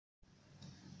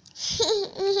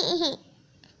Hi,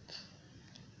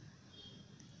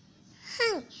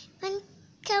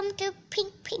 welcome to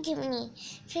Pink Piggy.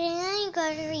 Today I'm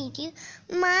going to read you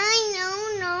My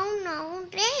No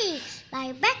Day by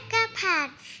Rebecca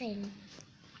Patterson.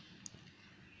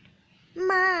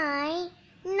 My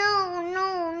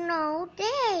no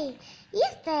day.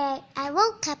 Yesterday I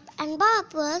woke up and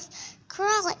Bob was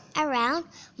crawling around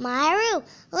my room,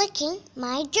 licking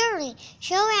my jewelry.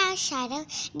 So I shouted,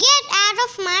 "Get out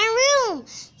of my room!"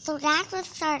 So that was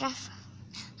sort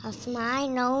of my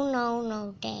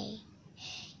no day.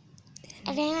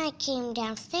 And then I came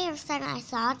downstairs and I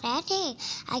saw Daddy.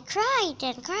 I cried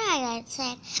and cried. I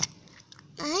said,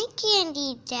 "I can't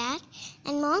eat that."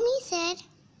 And Mommy said,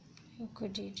 "You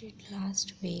could eat it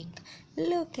last week.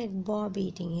 Look at Bob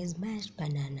eating his mashed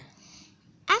banana."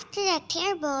 After that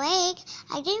terrible egg,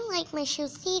 I didn't like my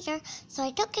shoes either, so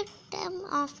I took them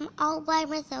off all by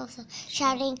myself,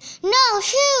 shouting, "No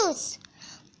shoes!"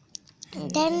 And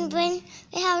then when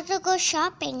we had to go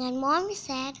shopping, and Mommy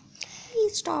said,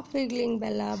 "Please stop wiggling,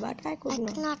 Bella," but I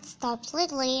could not stop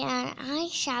wiggling, and I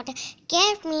shouted,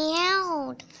 "Get me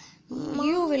out!"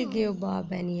 You will give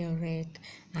Bob an earache,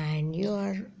 and you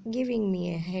are giving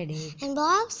me a headache. And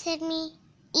Bob said me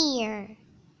ear.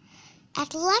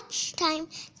 At lunchtime,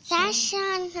 Sasha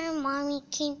and her mommy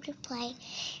came to play,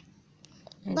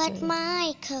 but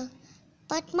my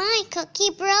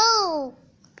cookie broke.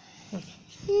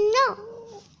 No.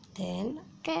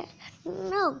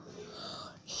 No.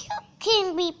 You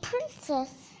can be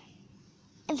princess.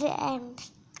 And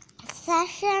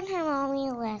Sasha and her mommy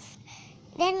left.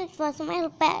 Then it was my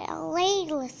ballet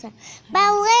lesson.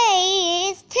 Ballet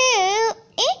is too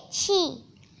itchy.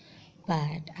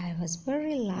 But I was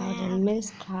very loud and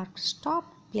Miss Clark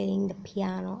stopped playing the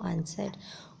piano and said,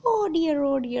 oh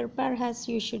dear, perhaps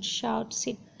you should shout,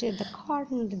 sit to the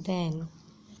corner then."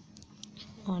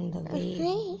 On the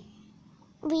way,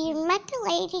 we met a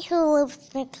lady who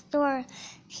lives next door.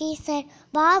 She said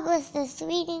Bob was the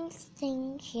sweetest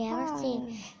thing she ever seen.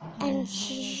 And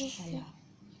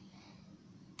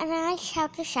and I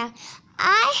shouted,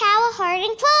 "I have a heart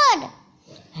and food!"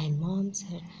 And Mom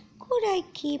said, "Could I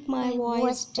keep my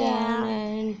voice down?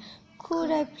 And could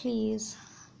I please?"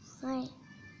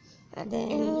 And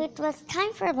it was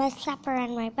time for my supper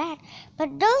and my bed. But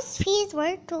those peas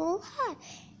were too hot.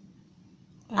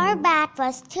 Our bed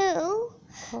was too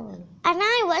cold. And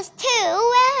I was too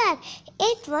wet.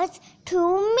 It was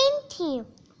too minty.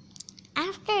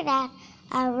 After that,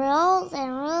 I rolled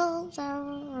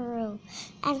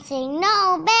and say, "No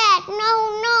bed, no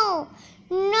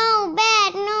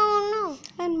bed, no."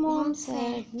 And Mom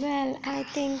said, "Well, I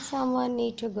think someone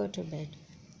need to go to bed."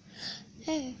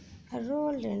 I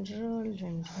rolled and rolled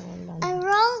and rolled. I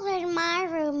rolled in my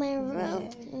room and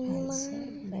rolled in my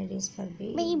bed is for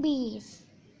babies.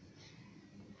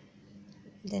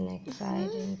 Then I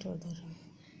cried into the room.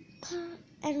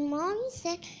 And Mommy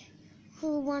said, "Who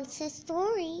wants a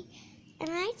story?" And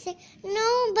I said,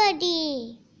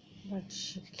 "Nobody." But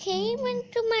she came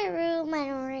into my room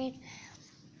and read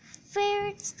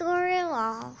Fairy Story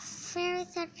of Fairy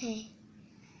Tale.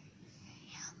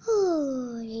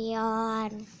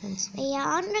 Yawn. I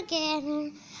yawned again and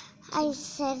I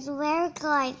said very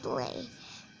quietly,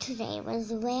 "Today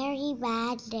was a very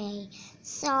bad day.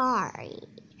 Sorry."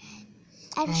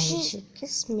 And she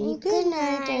kissed me good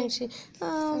night. And she,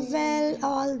 well,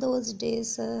 all those days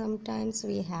sometimes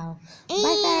we have.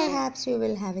 But perhaps you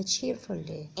will have a cheerful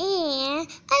day. And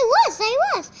I was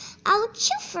out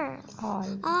cheerful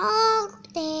all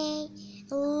day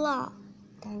long.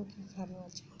 Thank you for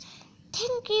watching.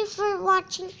 Thank you for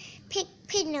watching Pig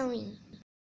Pinoy.